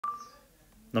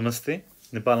नमस्ते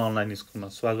नेपाल अनलाइन स्कुलमा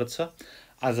स्वागत छ।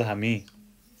 आज हामी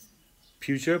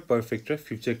फ्युचर पर्फेक्ट र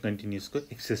फ्युचर कन्टिन्युअस को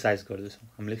एक्सरसाइज गर्दैछौँ।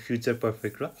 हामीले फ्युचर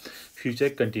पर्फेक्ट र फ्युचर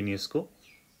कन्टिन्युअस को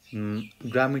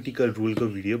ग्रामेटिकल रुल को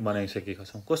भिडियो बनाइसकेका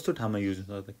छौँ। कस्तो ठाउँमा युज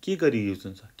हुन्छ त के गरी युज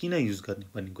हुन्छ किन युज गर्ने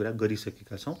भन्ने कुरा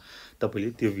गरिसकेका छौँ।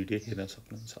 तपाईले त्यो भिडियो हेर्न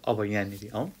सक्नुहुन्छ। अब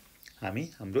यहाँनिर आउँ हामी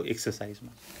हाम्रो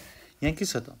एक्सरसाइजमा। यहाँ के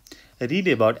छ त रीड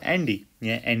अबाउट एन्डी।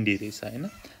 यहाँ एन्डी रहेछ हैन।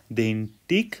 Then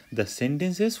tick the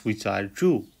sentences which are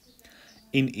true.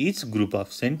 In each group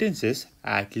of sentences,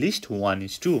 at least one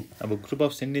is true. अब group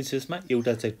of sentences मा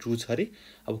एउटा चाहिँ true छ रे।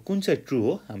 अब कुन चाहिँ true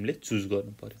हो हामीले चुज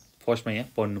गर्नु पर्यो। फर्स्टमा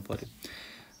यहाँ पढ्नु पर्यो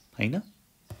हैन।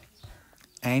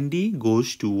 Andy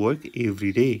goes to work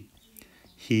every day.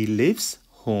 He leaves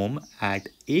home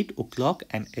at 8 o'clock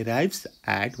and arrives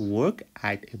at work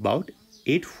at about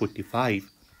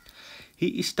 8:45.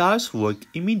 He starts work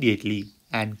immediately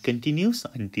and continues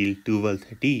until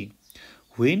 12:30.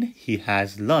 When he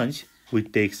has lunch,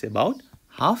 which takes about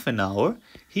half an hour,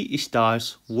 he starts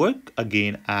work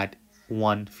again at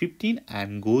 1:15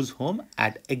 and goes home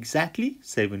at exactly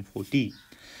 7:40.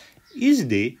 Each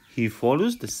day he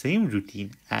follows the same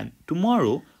routine and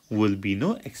tomorrow will be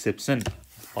no exception.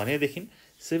 भनेदेखि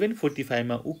 7:45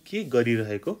 मा उ के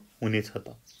गरिरहेको हुनेछ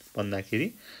त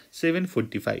भन्दाखेरि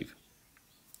 7:45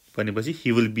 भनेपछि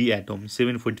he will be at home.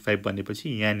 7:45 भनेपछि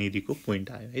यहाँनिरको पोइन्ट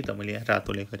आयो है त। मैले यहाँ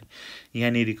रातोले गरे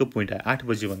यहाँनिरको पोइन्ट आयो 8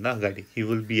 बजे भन्दा अगाडि he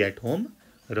will be at home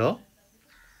र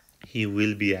he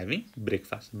will be having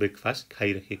breakfast. Breakfast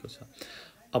खाइरहेको छ।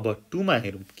 अब 2 मा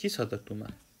हेरौँ के छ त 2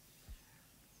 मा।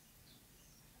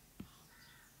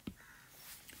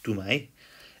 2 मा है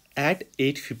at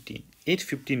 8:15.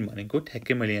 8:15 भनेको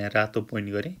ठ्याक्कै मैले यहाँ रातो पोइन्ट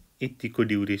गरे यतिको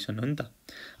ड्युरेसन हो नि त।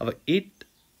 अब 8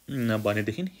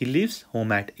 भनेदेखि he leaves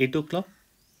home at 8 o'clock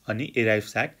अनि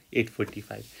arrives at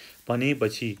 8:45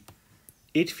 भनेपछि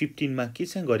 8:15 मा के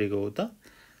चाहिँ गरेको हो त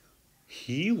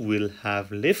he will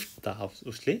have left the house.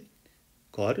 उसले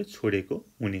घर छोडेको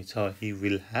हुनेछ। he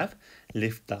will have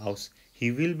left the house.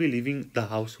 he will be leaving the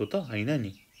house हो त हैन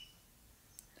नि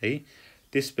है।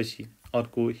 त्यसपछि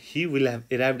अर्को he will have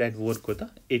arrived at work हो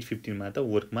त 8:15 मा त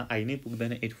वर्कमा आइ नै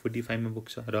पुग्दैन 8:45 मा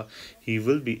पुग्छ र he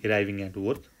will be arriving at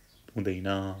work हुँदैन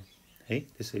है।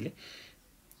 त्यसैले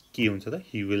के हुन्छ त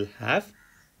he will have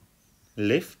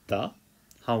left the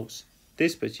house.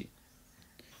 त्यसपछि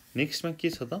नेक्स्टमा के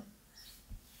छ त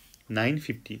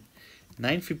 9:15.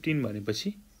 9:15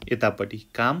 भनेपछि यतापटि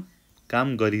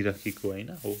काम गरिरहेको हैन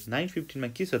हो। 9:15 मा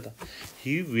के छ त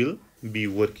he will be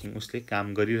working. उसले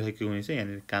काम गरिरहेको हुनेछ।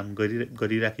 यहाँ काम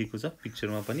गरिराखेको छ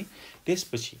पिक्चरमा पनि।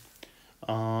 त्यसपछि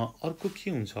अर्को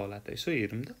के हुन्छ होला त यसो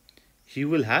हेरौँ त he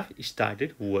will have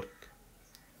started work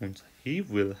हुन्छ। he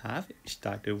will have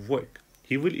started work.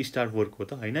 he will start work हो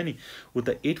त हैन नि। उ त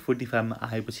 8:45 मा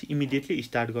आएपछि इमिडिएटली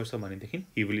स्टार्ट गर्छ भनेदेखि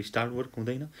he will start work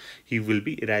हुँदैन। he will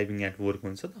be arriving at work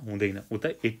हुन्छ त हुँदैन। उ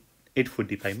त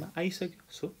 8:45 मा आइसक्यो।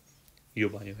 सो यो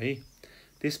भयो है।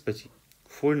 त्यसपछि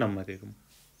 4 नम्बर हेरौँ।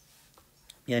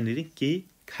 यहाँनिर के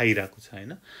खाइरहेको छ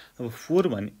हैन। अब 4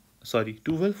 भने सरी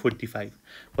 12:45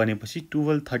 भनेपछि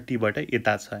 12:30 बाट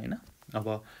यता छ हैन। अब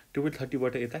 12:30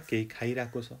 बाट यता केही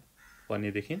खाइरहेको छ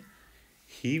भनेदेखि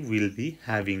he will be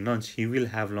having lunch. he will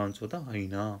have lunch हो त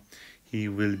हैन। he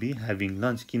will be having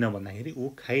lunch किन भन्दाखेरि उ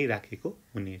खाइराखेको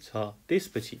हुनेछ।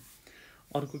 त्यसपछि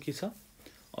अर्को के छ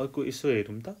अर्को यसो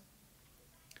हेरौँ त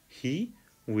he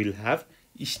will have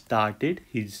started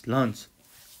his lunch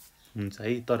हुन्छ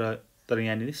है। तर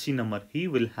यहाँनिर C number he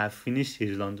will have finished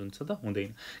his lunch हुन्छ त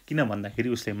हुँदैन। किन भन्दाखेरि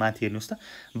उसले माथि हेर्नुस् त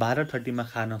 12:30 मा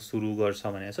खान सुरु गर्छ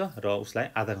भनेछ र उसलाई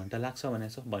आधा घण्टा लाग्छ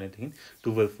भनेछ भनेदेखि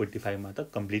 12:45 मा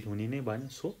त कम्प्लिट हुने नै भएन।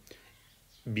 So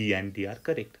be and D R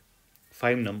correct.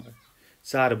 5 number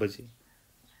 4 बजे।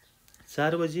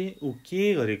 4 बजे उ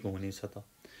के गरेको हुनेछ त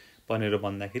भनेर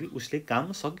भन्दाखेरि उसले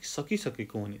काम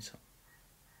सकिसकेको हुनेछ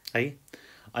है।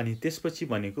 अनि त्यसपछि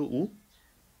भनेको उ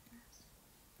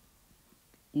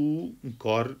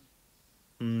घर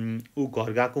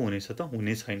गएको हुनेछ त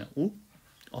हुने छैन। उ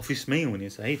अफिसमै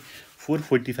हुनेछ है।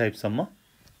 4:45 सम्म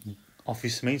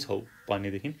अफिसमै छौ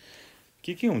भनेदेखि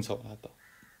के हुन्छ होला त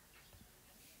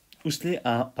उसले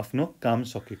आफ्नो काम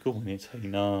सकेको हुने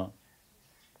छैन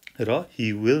र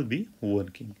he will be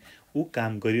working. उ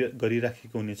काम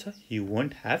गरिराखेको हुनेछ। he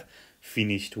won't have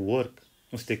finished work.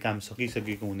 उसले काम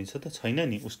सकिसकेको हुनेछ त छैन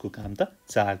नि। उसको काम त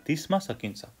 4:30 मा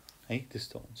सकिन्छ है।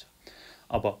 त्यस्तो हुन्छ।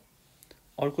 अब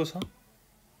अर्को छ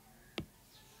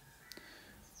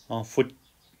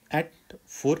at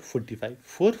 4:45.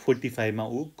 4:45 मा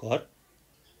उ घर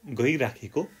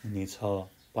गइराखेको हुनेछ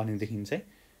भनेदेखि चाहिँ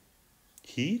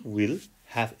he will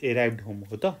have arrived home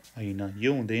हो त हैन।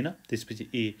 यो हुँदैन। त्यसपछि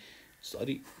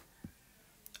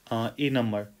ए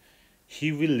number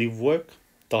he will leave work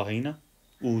त हैन,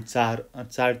 उ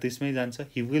 4:30 मै जान्छ,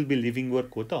 he will be leaving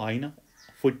work हो त हैन,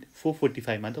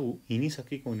 4:45 मा त उ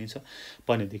हिँडिसकेको हुनेछ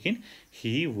भनेदेखि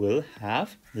he will have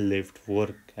left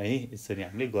work है। यसरी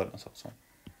हामीले गर्न सक्छौं।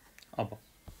 अब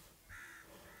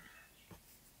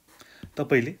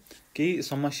तपाईले केही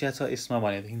समस्या छ यसमा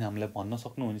भनेदेखि हामीलाई भन्न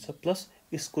सक्नुहुनेछ। प्लस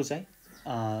यसको चाहिँ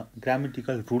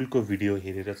ग्रामेटिकल रुलको भिडियो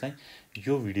हेरेर चाहिँ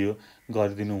यो भिडियो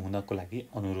गरिदिनु हुनको लागि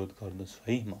अनुरोध गर्दछु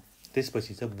है म।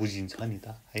 त्यसपछि चाहिँ बुझिन्छ नि त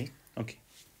है। Okay,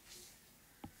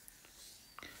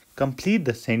 complete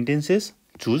the sentences,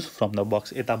 choose from the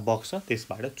box। यता बक्स छ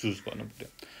त्यसबाट चुज गर्नु पर्यो।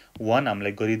 1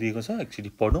 हामीलाई गरिदिएको छ,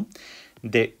 actually पढौं।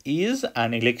 There is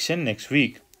an election next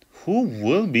week. Who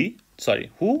will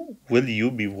you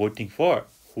be voting for?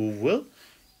 Who will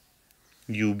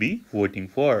you be voting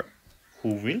for?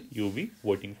 Who will you be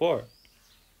voting for?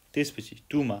 त्यसपछि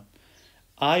 2 मा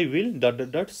I will ...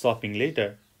 shopping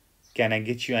later. Can I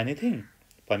get you anything?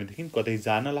 भनेदेखि कतै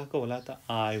जान लाग्यो होला त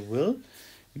I will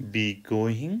be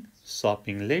going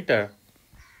shopping later.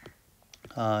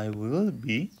 I will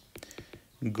be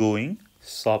going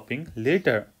shopping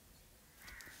later.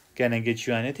 Can I get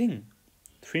you anything?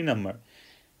 3 number.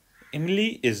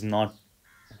 Emily is not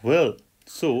well,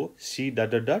 so she ...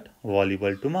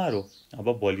 volleyball tomorrow. अब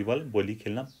volleyball भोलि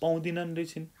खेल्न पाउँदिनन्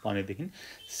रहेछिन् भनेदेखि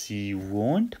she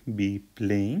won't be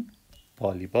playing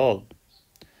volleyball.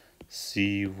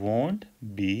 She won't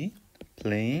be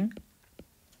playing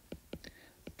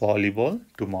volleyball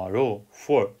tomorrow.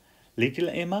 4. Little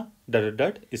Emma ...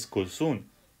 school soon.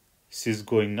 She's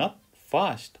going up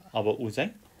fast. अब उ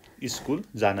चाहिँ school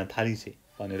जान थालिछे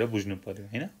भनेर बुझ्नु पर्यो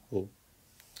हैन हो।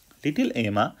 Little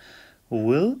Emma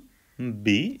will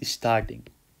be starting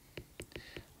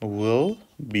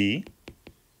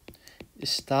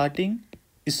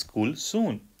school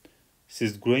soon.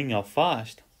 She's growing up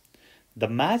fast. The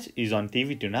match is on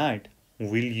TV tonight.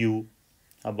 Will you...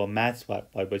 अब म्याच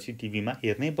भएपछि टिभीमा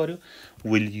हेर्नै पर्यो।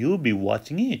 Will you be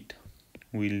watching it?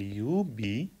 Will you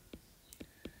be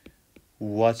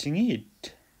watching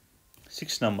it?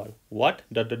 6 number. What ...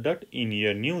 in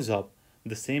your new job?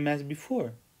 The same as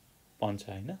before. भन्छ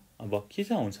हैन। अब के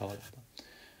चाहिँ हुन्छ होला त?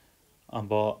 अब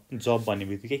जब भन्ने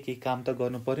बित्तिकै केही काम त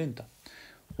गर्नु पर्यो नि त।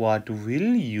 What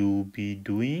will you be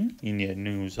doing in your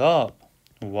new job?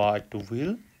 What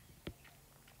will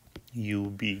you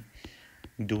be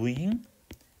doing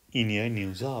in your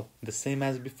new job? The same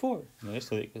as before. No,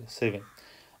 so 7.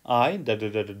 I ...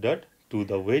 to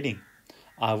the wedding.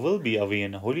 I will be away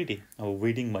on a holiday. अब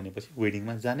wedding भनेपछि wedding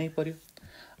मा जानै पर्यो।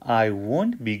 I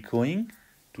won't be going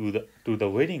to the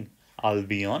wedding. I'll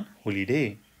be on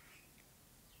holiday.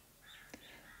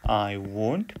 I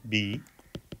won't be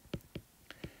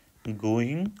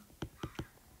going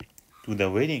to the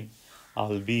wedding.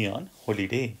 I'll be on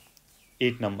holiday.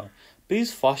 8 number.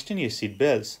 Please fasten your seat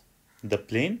belts. The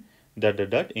plane ...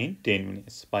 in 10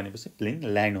 minutes. भनेपछि plain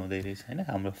land हुँदै रहेछ हैन।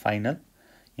 हाम्रो final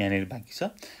यहाँनेर बाँकी छ।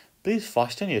 Please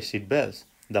fasten your seat belts.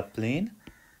 The plane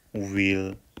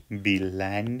will be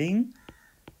landing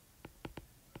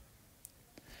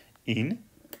in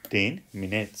 10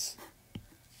 minutes.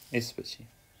 यसपछि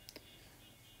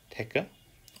ठ्याक्क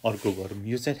अर्को गरौँ।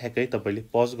 यो चाहिँ ठ्याक्कै तपाईले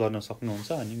पज गर्न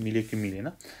सक्नुहुन्छ अनि मिल्यो कि मिलेन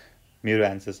मेरो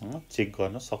आन्सरसँग चेक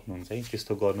गर्न सक्नुहुन्छ है।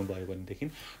 त्यस्तो गर्नुभयो भनेदेखि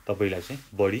तपाईलाई चाहिँ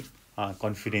बढी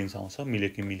कन्फिडेन्स आउँछ, मिल्यो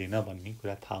कि मिलेन भन्ने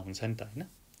कुरा थाहा हुन्छ नि त हैन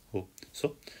हो। सो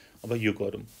अब यो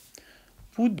गरौँ।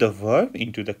 Put the verb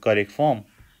into the correct form.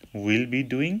 Will be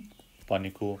doing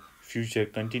भनेको future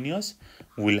continuous,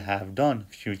 will have done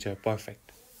future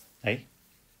perfect है।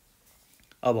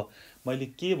 अब मैले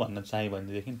के भन्न चाहे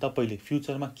भनेदेखि तपाईले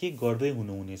फ्युचरमा के गर्दै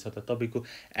हुनुहुनेछ त, तपाईको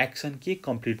एक्सन के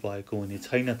कम्प्लिट भएको हुने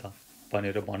छैन त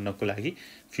भनेर भन्नको लागि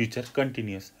फ्युचर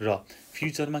कन्टिन्युअस, र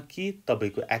फ्युचरमा के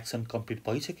तपाईको एक्सन कम्प्लिट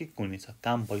भइसकेको हुनेछ,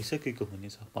 काम भइसकेको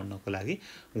हुनेछ भन्नको लागि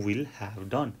will have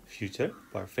done future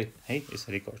perfect है।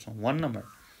 यसरी गर्छौं। 1 number.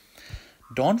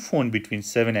 Don't phone between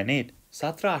 7 and 8.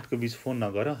 7 र 8 को बीच फोन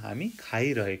नगर, हामी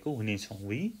खाइरहेको हुनेछौं।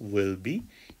 We will be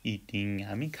eating.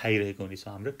 हामी खाइरहेको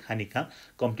हुनेछौं। हाम्रो खाने काम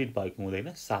कम्प्लिट भएको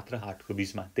हुँदैन 7 र 8 को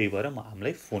बीचमा, त्यही भएर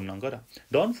हामीलाई फोन नगर।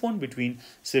 Don't phone between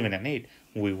 7 and 8.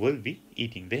 We will be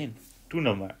eating then. 2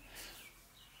 number.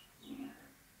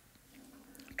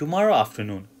 Tomorrow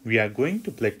afternoon, we are going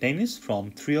to play tennis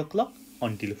from 3 o'clock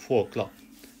until 4 o'clock.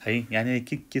 है, यहाँ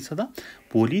के छ त,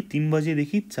 भोलि 3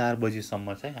 बजेदेखि 4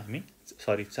 बजेसम्म चाहिँ हामी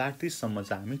 4:30 सम्म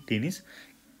चाहिँ हामी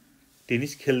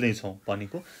टेनिस खेल्दै छौं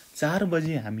भनेको 4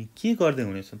 बजे हामी के गर्दै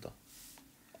हुनेछौं त?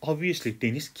 obviously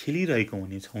टेनिस खेलिरहेको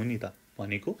हुनेछौं नि त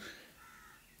भनेको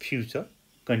फ्युचर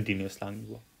कन्टिन्युअस लाग्नु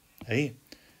भयो है।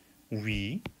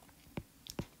 We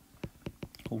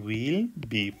will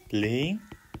be playing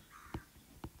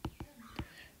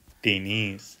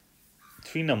tennis.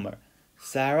 3 number.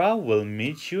 Sarah will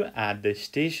meet you at the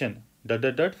station ...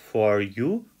 for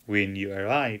you when you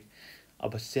arrive.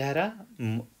 अब स्यारा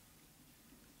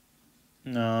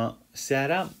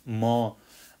म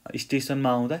स्टेसनमा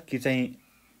आउँदा के चाहिँ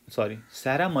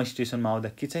स्यारा म स्टेसनमा आउँदा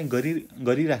के चाहिँ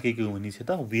गरिराखेको हुनेछ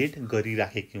त वेट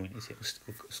गरिराखेको हुनेछ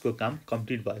उसको काम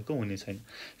कम्प्लिट भएको हुने छैन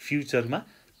फ्युचरमा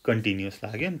कन्टिन्युअस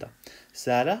लाग्यो नि त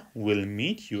Sarah will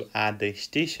meet you at the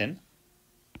station.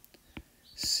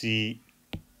 She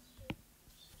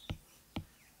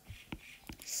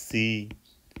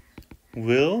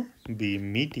will be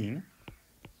waiting.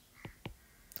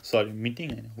 She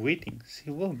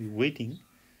will be waiting.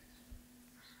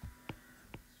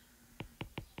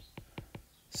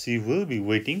 She will be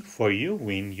waiting for you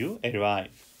when you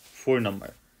arrive. 4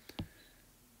 number.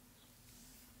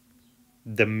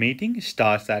 The meeting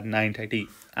starts at 9:30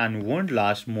 and won't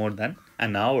last more than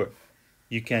an hour.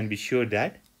 You can be sure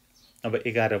that अब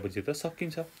 11 बजे त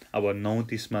सकिन्छ अब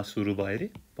 9:30 मा सुरु भयो रे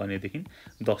भनेदेखि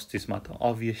 10:30 मा त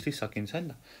obviously सकिन्छ नि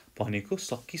त भनेको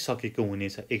सकिसकेको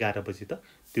हुनेछ 11 बजे त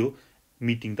त्यो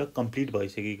मिटिङ त कम्प्लिट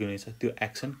भइसकेको हुनेछ त्यो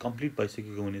एक्सन कम्प्लिट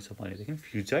भइसकेको हुनेछ भनेदेखि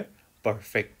फ्युचर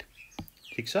पर्फेक्ट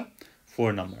ठीक छ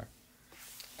 4 number.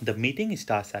 The meeting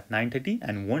starts at 9:30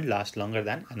 and won't last longer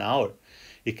than an hour.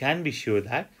 You can be sure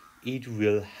that it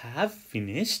will have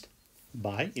finished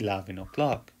by 11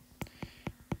 o'clock.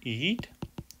 It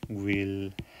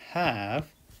will have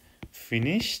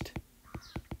finished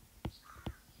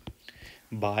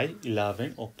by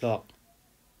 11 o'clock.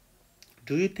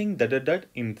 Do you think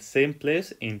in the same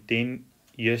place in 10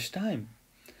 years time?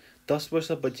 10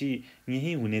 वर्षपछि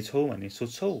यही हुनेछौ भन्ने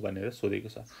सोच्छौ भनेर सोधेको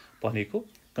छ भनेको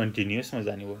कन्टिन्युअसमा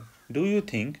जाने भयो Do you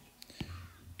think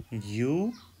you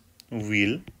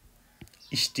will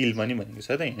still पनि भनेको छ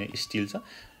त यहाँ still छ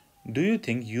Do you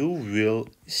think you will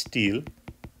still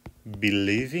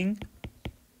believing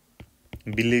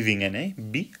and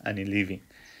be and living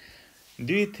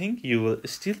Do you think you will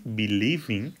still be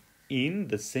living in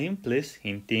the same place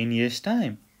in 10 years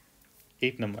time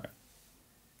 8 number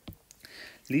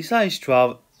 6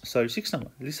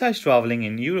 number Lisa is traveling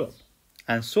in Europe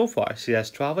and so far she has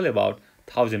traveled about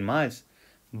 1000 miles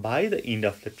by the end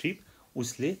of the trip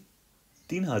उसले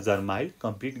 3000 mile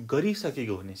complete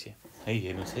गरिसकेको हुनेछ है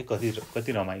हेर्नुस् है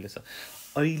कति रमाइलो छ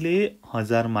अहिले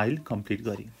 1000 माइल कम्प्लिट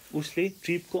गरी उसले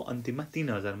ट्रिपको अन्तिममा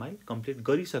 3000 माइल कम्प्लिट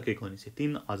गरिसकेको हुनेछ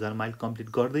 3000 माइल कम्प्लिट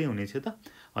गर्दै हुनेछ त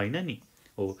हैन नि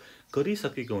हो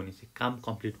गरिसकेको हुनेछ काम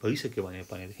कम्प्लिट भइसक्यो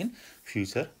भनेदेखि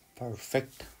फ्युचर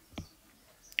पर्फेक्ट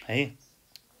है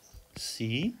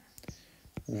She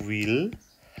will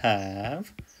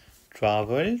have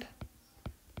traveled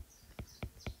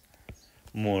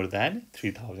more than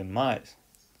 3000 miles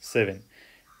 7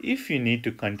 If you need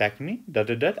to contact me ...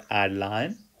 at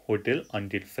Lion Hotel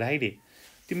until Friday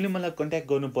तिमीले मलाई कन्ट्याक्ट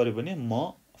गर्नु पर्यो भने म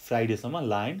फ्राइडे सम्म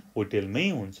लायन होटलमै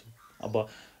हुन्छु अब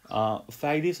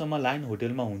फ्राइडे सम्म लायन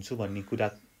होटलमा हुन्छु भन्ने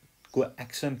कुराको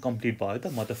एक्सन कम्प्लिट भयो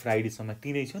त म त फ्राइडे सम्म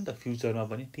तिनै छु नि त फ्युचरमा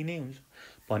पनि तिनै हुन्छु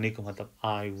भनेको मतलब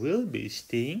I will be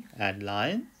staying at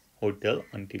Lion Hotel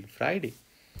until Friday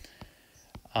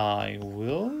I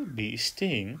will be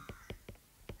staying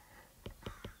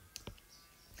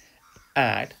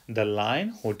at the Lion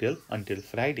Hotel until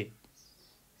Friday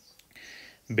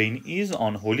Ben is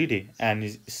on holiday and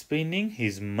is spending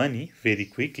his money very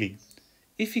quickly.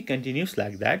 If he continues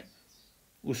like that,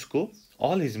 usko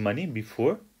all his money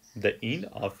before the end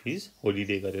of his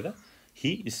holiday गरेर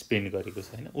he spend गरेको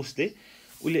छ हैन उसले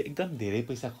एकदम धेरै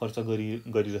पैसा खर्च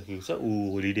गरिरहेको छ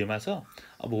उ होलिडेमा छ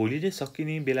अब होलिडे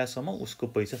सकिने बेलासम्म उसको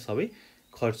पैसा सबै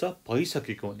खर्च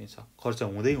भइसकेको हुनेछ खर्च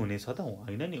हुँदै हुनेछ त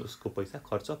हैन नि उसको पैसा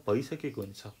खर्च भइसकेको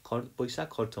हुनेछ पैसा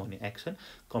खर्च हुने एक्सन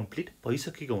कम्प्लिट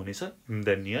भइसकेको हुनेछ in the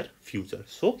near future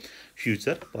so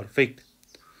future perfect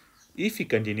If he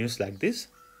continues like this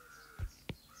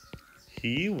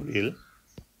he will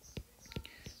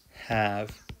have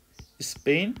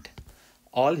spent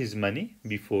all his money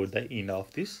before the end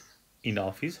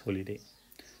of his holiday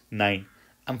 9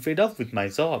 I'm fed up with my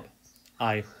job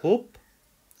I hope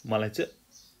मलाई चाहिँ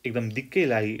एकदम दिक्कै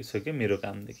लागिसक्यो मेरो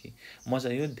कामदेखि म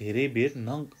चाहिँ यो धेरै बेर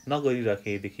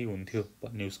नगरिराखेदेखि हुन्थ्यो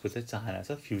भन्ने उसको चाहिँ चाहना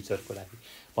छ फ्युचरको लागि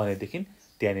भनेदेखि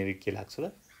त्यहाँनेर के लाग्छ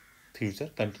त future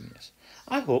continuous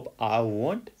I hope I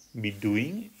won't be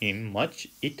doing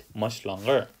it much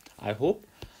longer I hope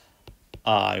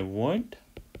I won't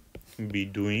be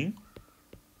doing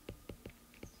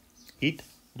it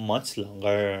much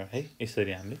longer है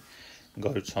यसरी हामीले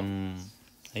गर्छौं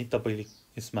है तपाईले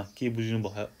यसमा के बुझ्नु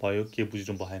भयो के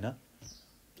बुझ्नु भएन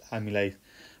हामीलाई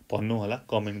भन्नु होला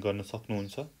कमेन्ट गर्न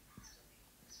सक्नुहुन्छ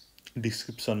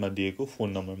डिस्क्रिप्सनमा दिएको फोन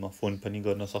नम्बरमा फोन पनि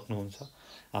गर्न सक्नुहुन्छ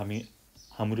हामी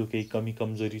हाम्रो केही कमी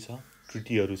कमजोरी छ,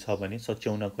 त्रुटिहरू छ भने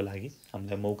सच्याउनको लागि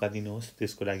हामीलाई मौका दिनुहोस्।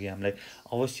 त्यसको लागि हामीलाई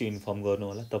अवश्य इन्फर्म गर्नु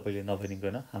होला। तपाईले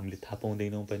नभनिकन हामीले थाहा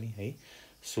पाउँदैनौँ पनि है।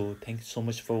 So thank you so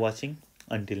much for watching.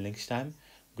 Until next time,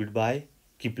 good by,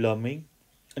 keep learning.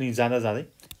 अनि जाँदा जाँदै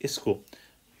यसको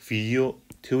भिडियो,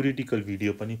 थ्योरिटिकल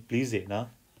भिडियो पनि प्लिज हेर्न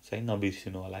चाहिँ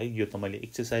नबिर्सिनु होला है। यो त मैले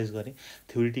एक्सर्साइज गरेँ,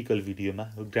 थ्योरिटिकल भिडियोमा,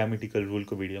 ग्रामेटिकल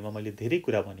रुलको भिडियोमा मैले धेरै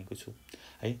कुरा भनेको छु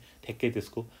है। ठ्याक्कै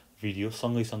त्यसको भिडियो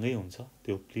सँगै हुन्छ,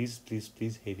 त्यो प्लिज प्लिज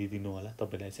प्लिज हेरिदिनु होला।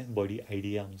 तपाईँलाई चाहिँ बढी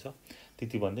आइडिया हुन्छ।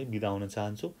 त्यति भन्दै बिदा हुन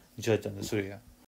चाहन्छु। जय चन्द्र सूर्य।